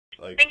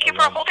like. Thank you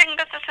for holding.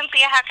 This is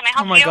Cynthia. How can I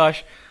help you? Oh my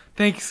gosh.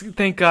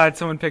 Thank God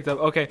someone picked up.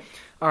 Okay.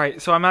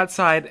 Alright, so I'm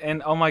outside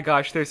and oh my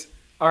gosh,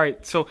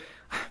 alright, so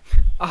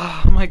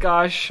oh my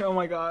gosh,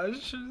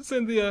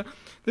 Cynthia,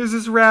 there's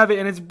this rabbit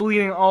and it's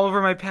bleeding all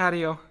over my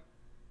patio.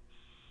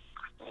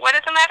 What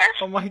is the matter?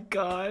 Oh my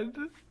God.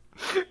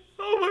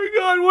 Oh my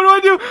God, what do I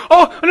do?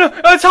 Oh no,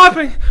 it's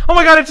hopping. Oh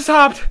my God, it just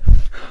hopped.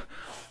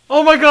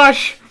 Oh my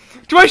gosh.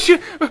 Do I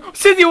shoot?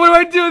 Cynthia, what do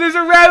I do? There's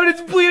a rabbit,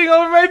 it's bleeding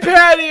all over my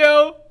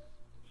patio.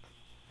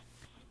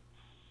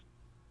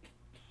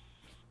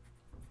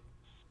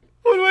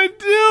 What do I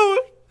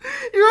do?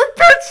 You're a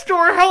pet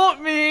store, help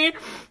me!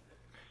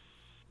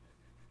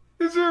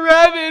 There's a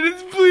rabbit,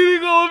 it's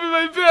bleeding all over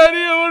my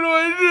patio, what do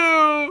I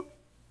do?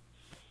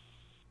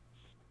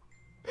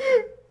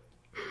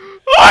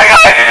 Oh my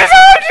God, it just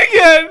happened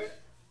again!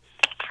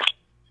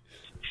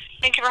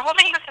 Thank you for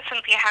holding. This is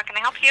Cynthia. How can I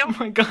help you? Oh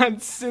my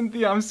God,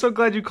 Cynthia, I'm so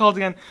glad you called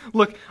again.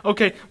 Look,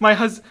 okay, my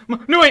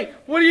husband... No, wait,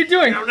 what are you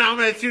doing? I'm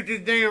gonna shoot this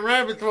damn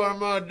rabbit's what I'm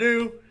gonna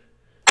do.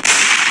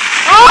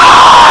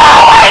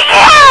 Oh my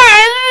God!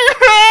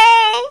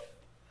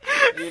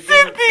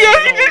 Cynthia,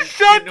 you just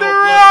shot the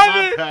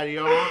rabbit!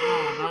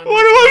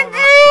 What do I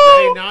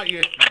do? Not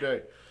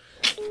yesterday.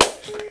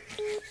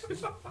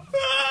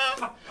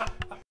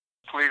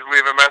 Please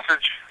leave a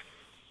message.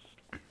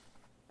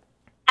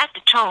 At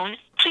the tone,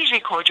 please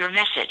record your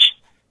message.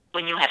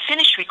 When you have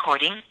finished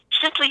recording,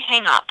 simply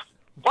hang up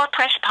or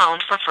press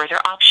pound for further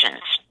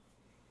options.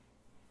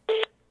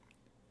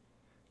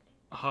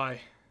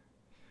 Hi.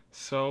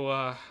 So,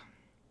 I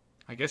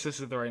guess this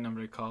is the right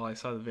number to call. I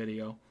saw the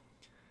video.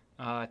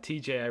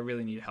 TJ, I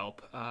really need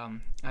help.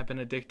 I've been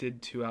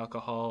addicted to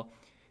alcohol.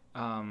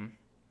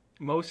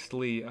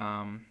 Mostly,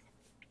 oh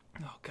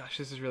gosh,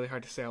 this is really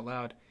hard to say out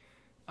loud.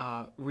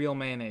 Real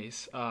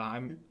mayonnaise.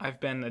 I've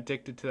been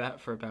addicted to that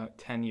for about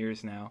 10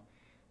 years now.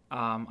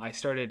 I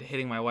started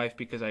hitting my wife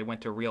because I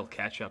went to real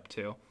ketchup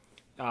too.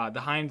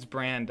 The Heinz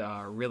brand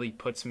really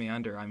puts me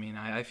under. I mean,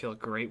 I feel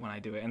great when I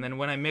do it. And then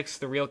when I mix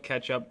the real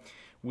ketchup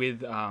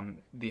with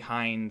the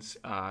Heinz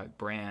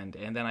brand,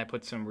 and then I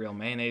put some real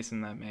mayonnaise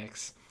in that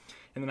mix,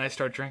 and then I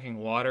start drinking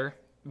water,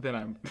 then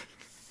I'm...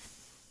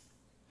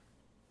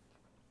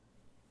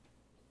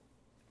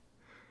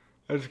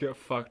 I just get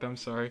fucked, I'm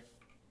sorry.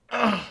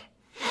 Ugh.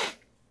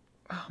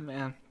 Oh,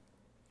 man.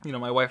 You know,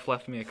 my wife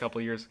left me a couple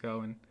years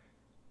ago, and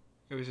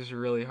it was just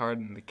really hard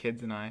on the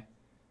kids and I.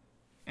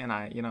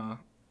 And you know,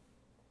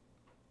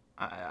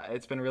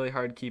 it's been really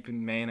hard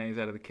keeping mayonnaise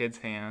out of the kids'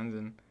 hands,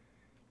 and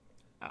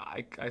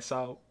I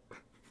saw...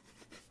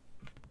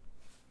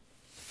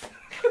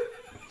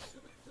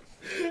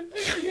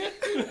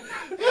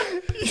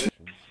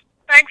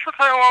 Thanks for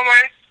calling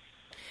Walmart.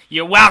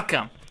 You're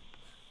welcome.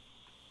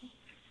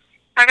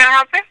 How can I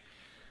help you?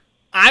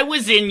 I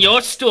was in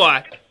your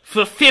store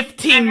for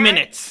 15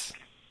 minutes.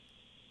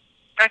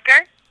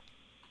 Okay.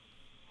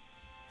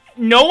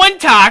 No one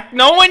talked,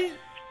 no one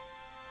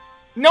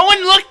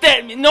looked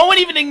at me, no one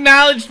even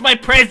acknowledged my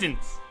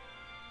presence.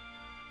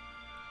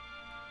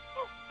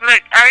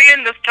 Like, are you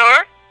in the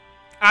store?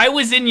 I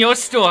was in your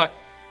store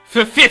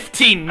for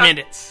 15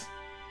 minutes.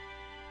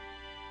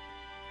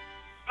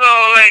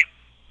 So, like,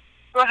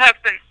 what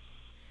happened?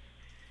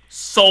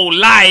 So,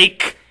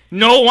 like,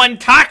 no one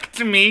talked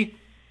to me,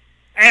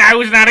 and I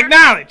was not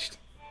acknowledged.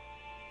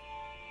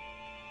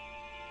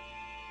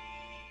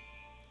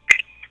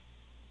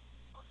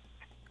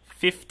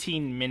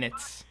 $15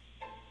 minutes.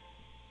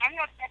 I'm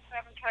not at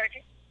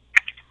 7:30.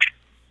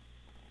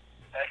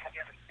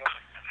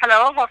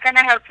 Hello, how can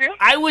I help you?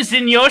 I was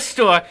in your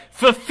store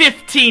for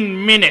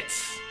 15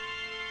 minutes.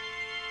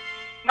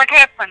 What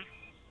happened?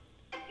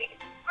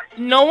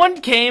 No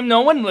one came,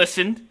 no one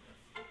listened.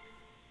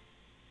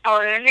 Oh,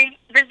 really?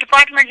 Which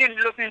department are you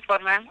looking for,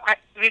 ma'am?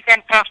 We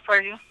can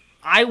transfer you.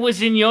 I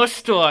was in your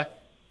store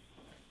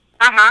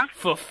Uh-huh.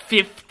 for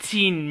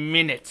 15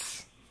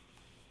 minutes.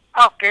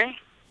 Okay.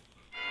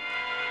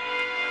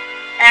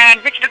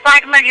 And which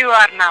department you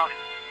are now?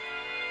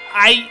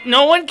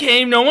 No one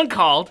came, no one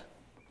called.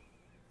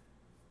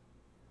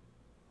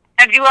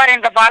 And you are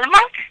in the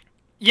Walmart?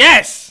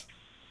 Yes.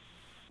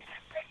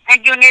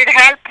 And you need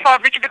help for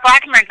which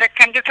department?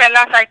 Can you tell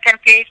us I can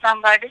pay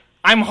somebody?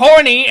 I'm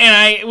horny and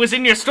I was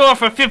in your store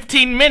for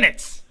 15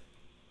 minutes.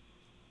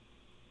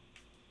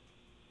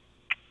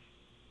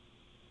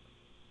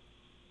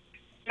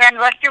 Then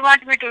what do you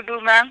want me to do,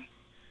 ma'am?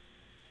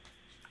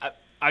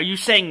 Are you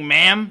saying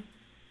ma'am?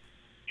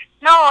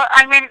 No,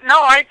 I mean, no,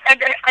 I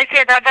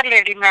said other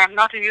lady, ma'am,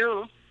 not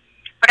you.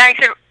 But I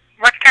said,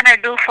 what can I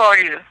do for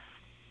you?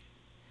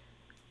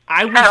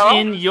 I was Hello?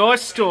 in your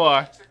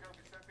store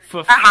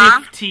for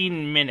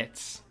 15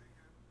 minutes.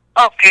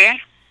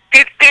 Okay.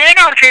 15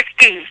 or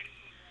 50?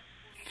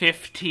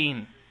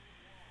 15.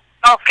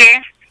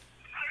 Okay.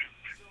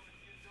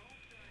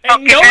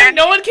 And Okay,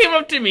 no one came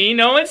up to me,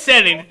 no one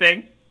said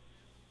anything.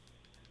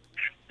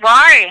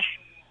 Why?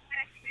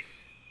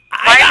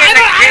 I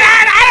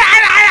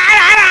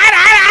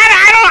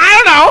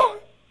don't know.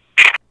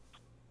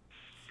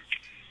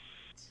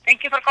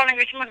 Thank you for calling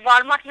Richmond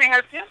Walmart. May I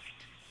help you?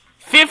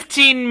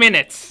 15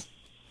 minutes.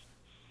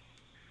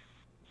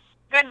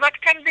 Then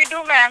what can we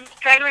do, ma'am?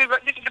 Tell me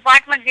which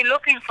department you're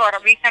looking for.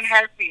 We can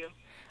help you.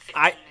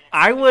 I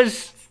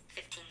was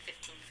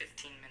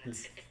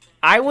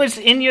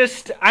in your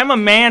I'm a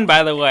man,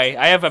 by the way.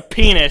 I have a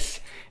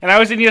penis. And I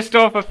was in your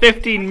store for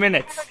 15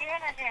 minutes.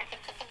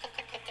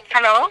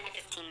 Hello?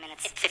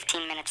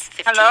 15 minutes.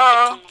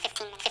 Hello?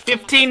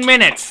 15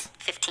 minutes.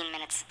 15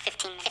 minutes.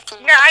 15 minutes.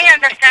 Yeah, I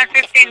understand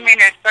 15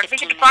 minutes, but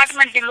which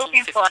department you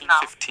looking for now?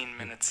 15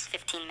 minutes.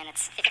 15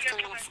 minutes. 15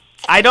 minutes.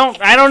 I don't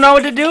know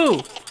what to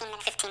do. 15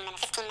 minutes. 15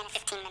 minutes.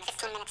 15 minutes.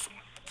 15 minutes.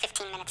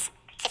 15 minutes.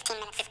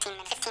 15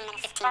 minutes. 15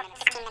 minutes.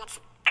 15 minutes.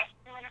 15 minutes.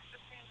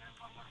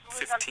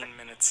 15 minutes. 15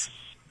 minutes.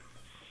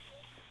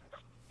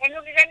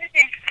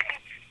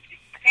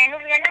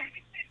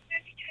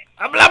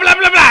 Blah, blah,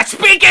 blah, blah.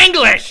 Speak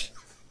English.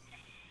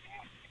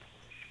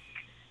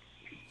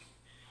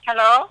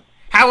 Hello?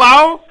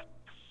 Hello?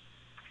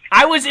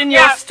 I was in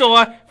your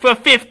store for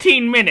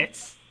 15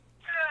 minutes.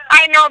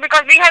 I know,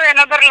 because we have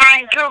another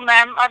line too,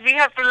 ma'am. We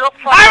have to look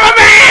for... I'm a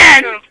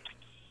man!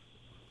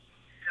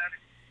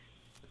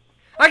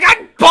 I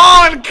got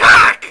ball and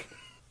cock!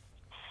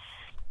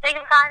 Thank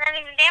you for calling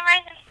any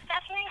damage.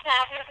 Stephanie, can I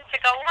help you to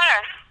go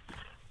where?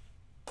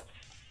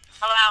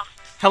 Hello?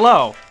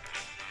 Hello.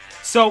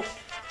 So,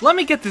 let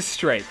me get this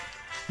straight.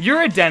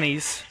 You're a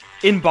Denny's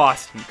in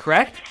Boston,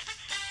 correct?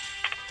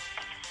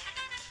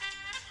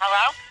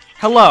 Hello?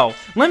 Hello.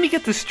 Let me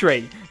get this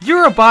straight.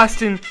 You're a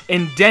Boston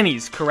in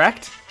Denny's,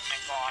 correct?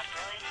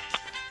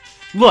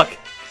 Look,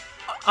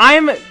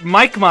 I'm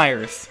Mike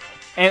Myers,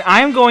 and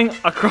I'm going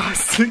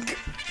across the...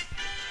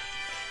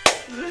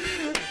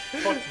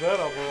 Fuck that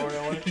up,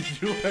 Roy.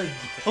 You are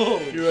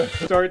gold. You are...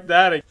 Start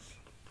that again.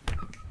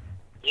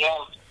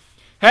 Yeah.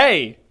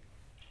 Hey!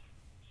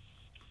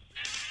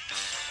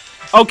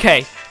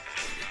 Okay.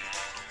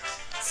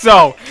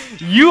 So,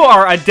 you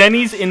are a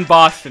Denny's in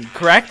Boston,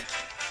 correct?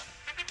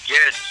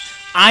 Yes.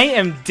 I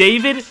am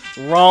David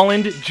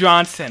Roland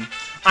Johnson.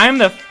 I am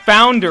the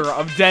founder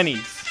of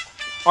Denny's.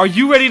 Are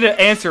you ready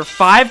to answer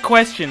 5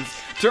 questions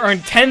to earn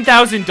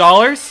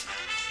 $10,000?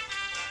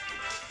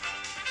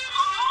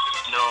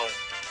 No.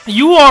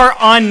 You are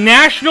on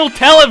national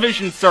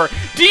television, sir.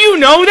 Do you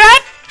know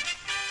that?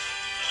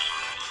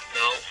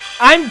 No.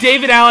 I'm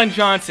David Allen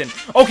Johnson.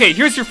 Okay,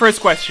 here's your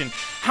first question.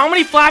 How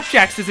many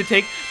flapjacks does it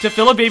take to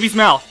fill a baby's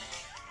mouth?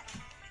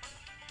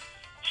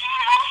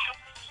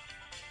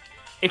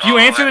 If you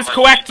answer this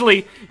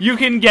correctly, you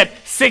can get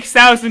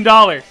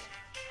 $6,000.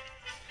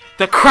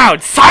 The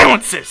crowd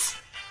silences.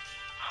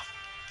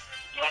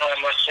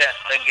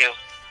 Thank you.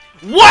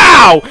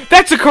 Wow!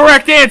 That's a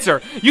correct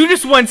answer! You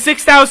just won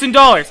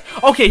 $6,000.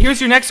 Okay,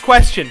 here's your next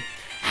question.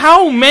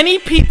 How many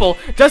people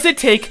does it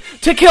take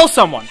to kill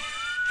someone?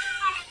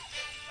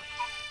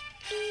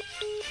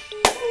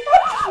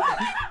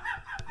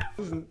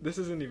 This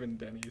isn't even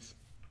Denny's.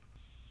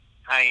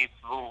 Hi,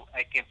 Boo.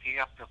 I can pick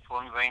up the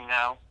phone right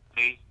now.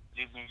 Please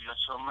leave me your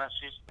phone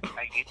message.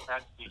 I get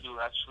back to you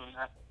as soon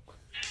as.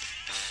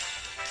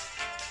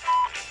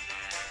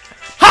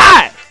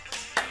 Hi!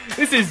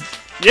 This is...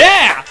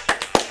 Yeah!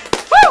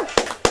 Woo!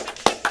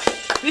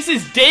 This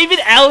is David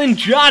Allen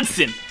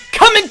Johnson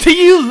coming to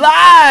you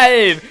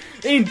live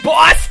in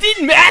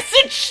Boston,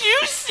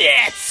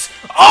 Massachusetts!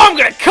 Oh, I'm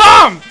gonna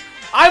come!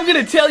 I'm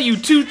gonna tell you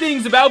 2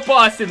 things about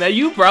Boston that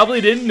you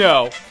probably didn't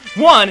know.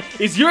 One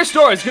is your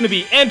store is gonna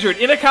be entered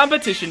in a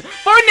competition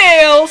for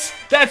nails!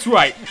 That's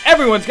right,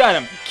 everyone's got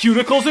them,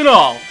 cuticles and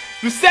all.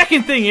 The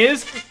second thing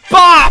is,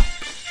 bop!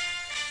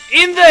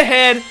 In the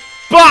head,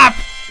 bop!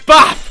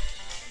 Bop!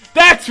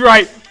 That's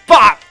right,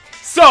 bop!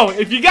 So,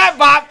 if you got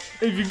bop,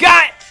 if you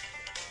got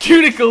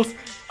cuticles,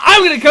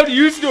 I'm gonna come to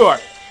your store.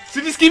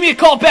 So just give me a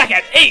call back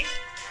at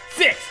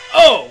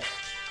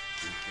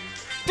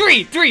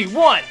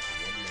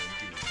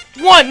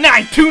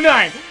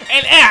 860-331-1929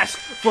 and ask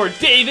for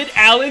David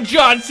Allen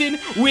Johnson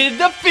with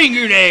the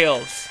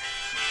fingernails.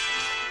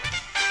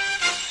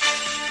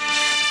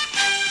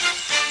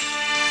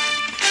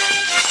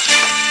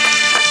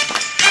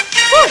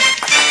 Woo!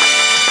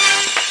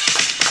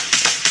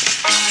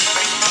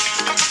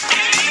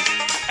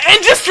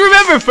 And just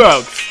remember,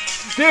 folks,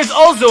 there's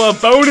also a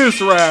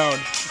bonus round.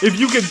 If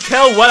you can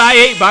tell what I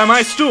ate by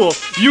my stool,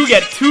 you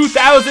get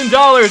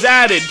 $2,000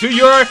 added to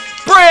your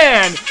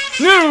brand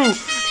new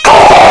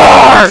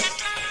car!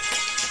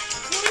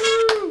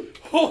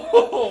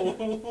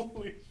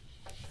 Holy shit.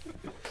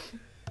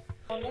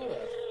 I know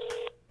that.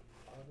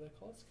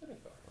 Let's get it.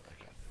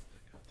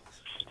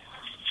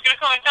 It's gonna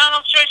call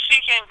McDonald's Choice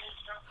Chicken.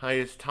 Hi,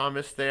 is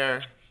Thomas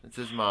there? It's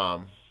his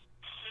mom.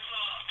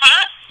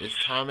 Huh? Is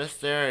Thomas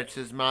there? It's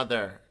his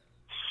mother.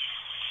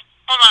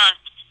 Hold on.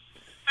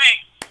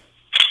 Hey,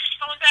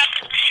 someone's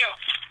asking for you.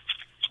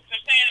 They're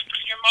saying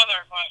it's your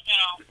mother, but, you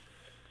know,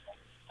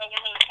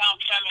 doesn't really sound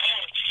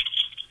feminine.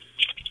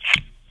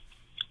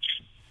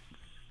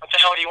 What the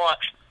hell do you want?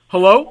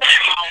 Hello?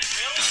 Oh,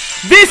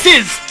 really? This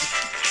is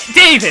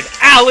David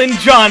Allen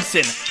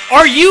Johnson.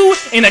 Are you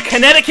in a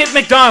Connecticut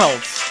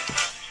McDonald's?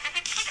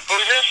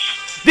 Who's this?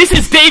 This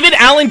is David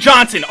Allen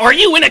Johnson. Are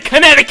you in a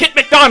Connecticut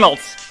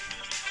McDonald's?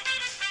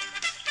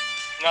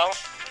 No.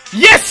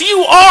 Yes,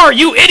 you are,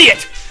 you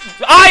idiot!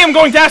 I am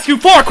going to ask you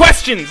 4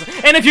 questions,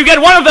 and if you get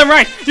one of them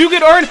right, you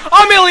could earn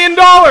 $1 million!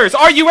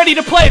 Are you ready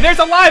to play? There's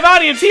a live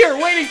audience here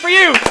waiting for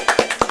you!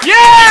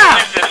 Yeah!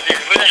 Who is this, dude?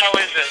 Who the hell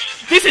is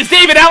this? This is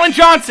David Allen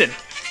Johnson!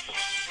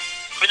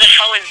 Who the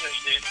hell is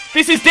this, dude?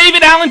 This is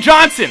David Allen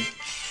Johnson!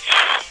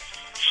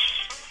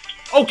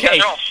 Okay,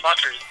 They're all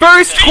fuckers.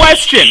 first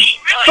question!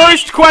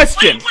 First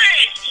question!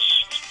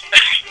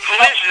 Who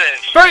is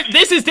this? First,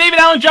 this is David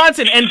Allen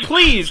Johnson, and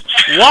please,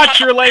 watch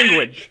your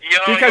language, Yo,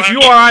 because you you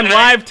wanna are on keep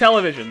tonight? live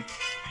television.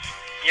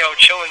 Yo,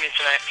 chill with me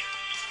tonight.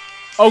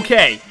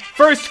 Okay,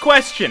 first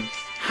question.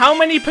 How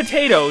many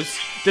potatoes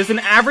does an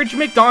average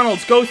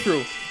McDonald's go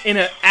through in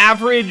an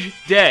average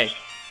day?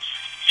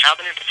 How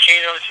many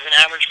potatoes does an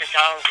average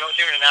McDonald's go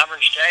through in an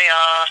average day?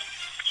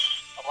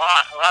 A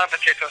lot of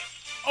potatoes.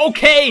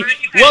 Okay,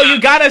 well, you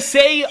gotta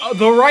say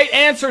the right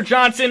answer,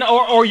 Johnson,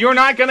 or you're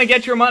not gonna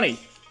get your money.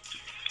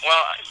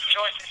 Well,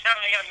 Joyce, it's not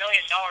gonna get $1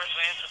 million to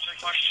answer 3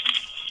 questions.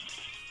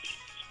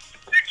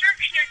 You're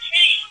jerking your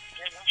chain.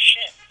 Yeah, no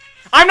shit.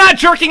 I'm not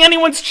jerking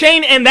anyone's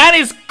chain, and that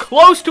is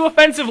close to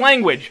offensive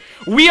language.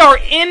 We are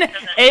in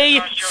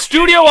a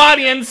studio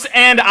audience,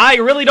 and I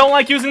really don't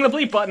like using the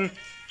bleep button.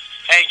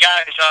 Hey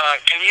guys,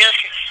 can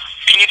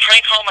you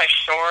prank call my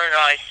store in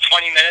like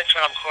 20 minutes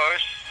when I'm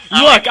closed?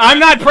 Look, I'm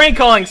not prank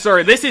calling,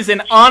 sir. This is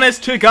an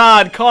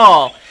honest-to-God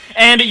call.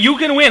 And you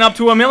can win up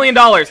to $1 million.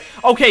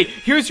 Okay,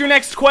 here's your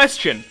next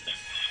question.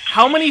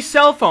 How many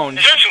cell phones...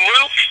 Is this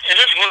Luke? Is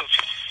this Luke?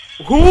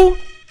 Who?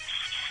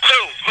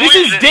 Who? This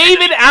is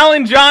David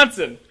Allen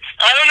Johnson.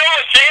 I don't know.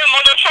 It's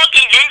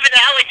motherfucking David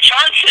Allen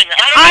Johnson.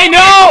 I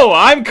know!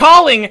 I'm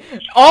calling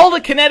all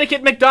the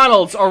Connecticut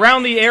McDonald's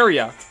around the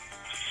area.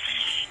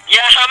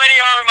 Yeah, how many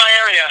are in my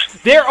area?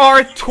 There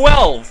are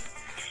 12.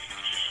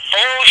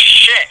 Oh,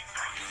 shit.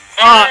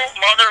 Oh,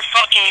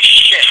 motherfucking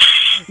shit.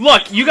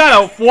 Look, you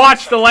gotta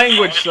watch the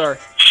language, sir.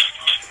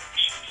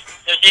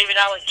 There's David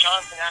Allen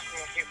Johnson asking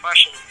a few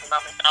questions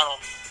about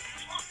McDonald's.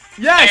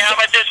 Yes! Hey, how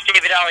about this,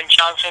 David Allen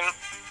Johnson?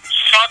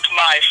 Suck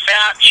my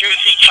fat,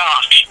 juicy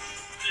cock.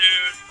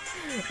 Dude.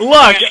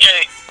 Look, Who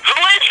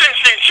is this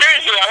thing?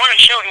 Seriously, I want to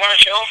chill. You want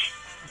to chill?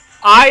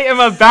 I am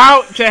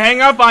about to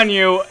hang up on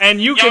you, and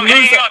you can lose...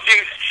 hang up,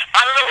 dude.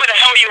 I don't know who the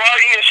hell you are.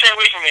 You need to stay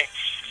away from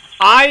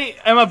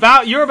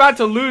me. You're about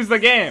to lose the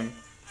game.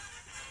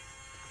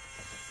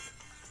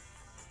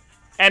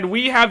 And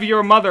we have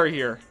your mother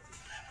here.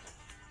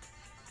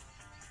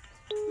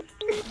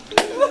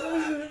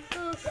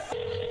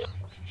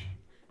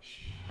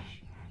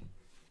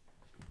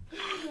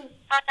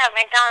 What's up,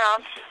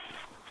 McDonald's?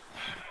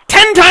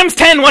 10 times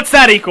 10, what's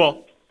that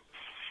equal?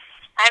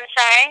 I'm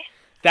sorry?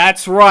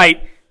 That's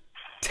right.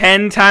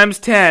 10 times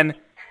 10.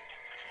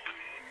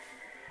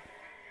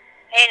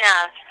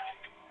 Enough.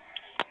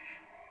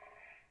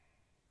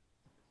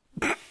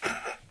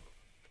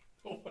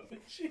 What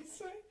did she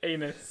say?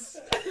 Anus.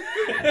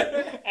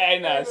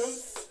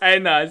 Anus.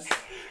 Anus.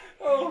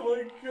 Oh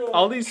my god.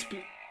 All these...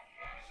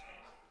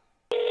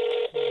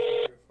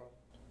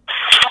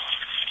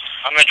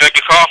 I'm gonna take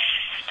your call.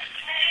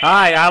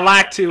 Hi, I'd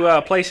like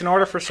to place an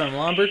order for some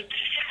lumber.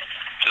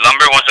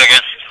 Lumber, 1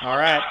 second. All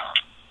right.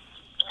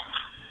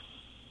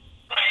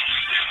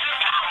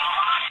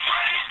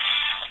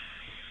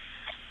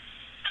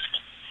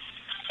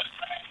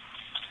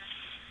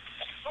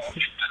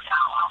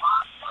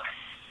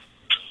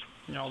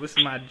 No, this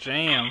is my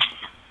jam.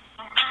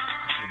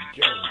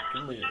 Joe,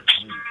 come here.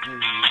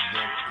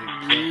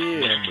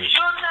 Yeah.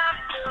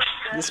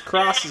 This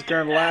cross is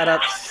going to light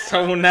up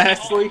so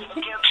nicely.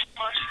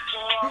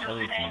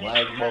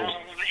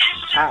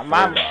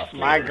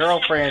 My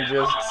girlfriend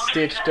just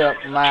stitched up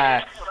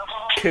my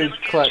Ku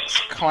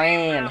Klux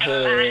Klan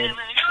hood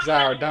because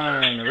I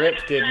done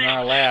ripped it in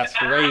our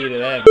last raid of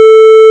that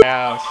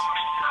house.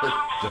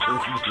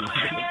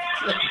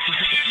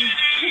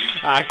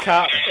 I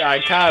caught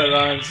it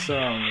on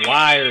some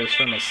wires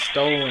from a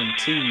stolen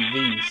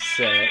TV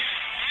set.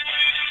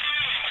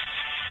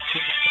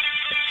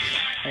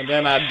 And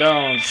then I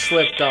done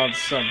slipped on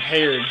some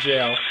hair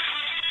gel.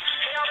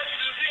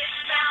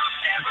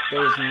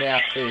 Those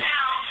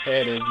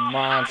nappy-headed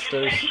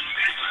monsters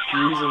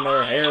using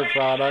their hair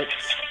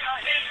products.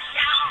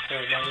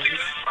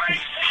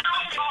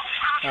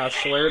 I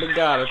swear to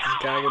God, if this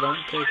guy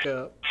don't pick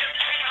up,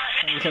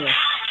 I'm gonna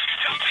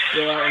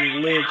go out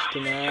and lynch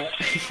tonight.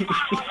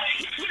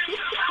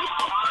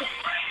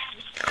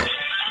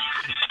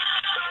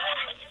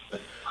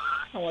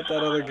 I want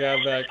that other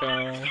guy back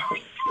on.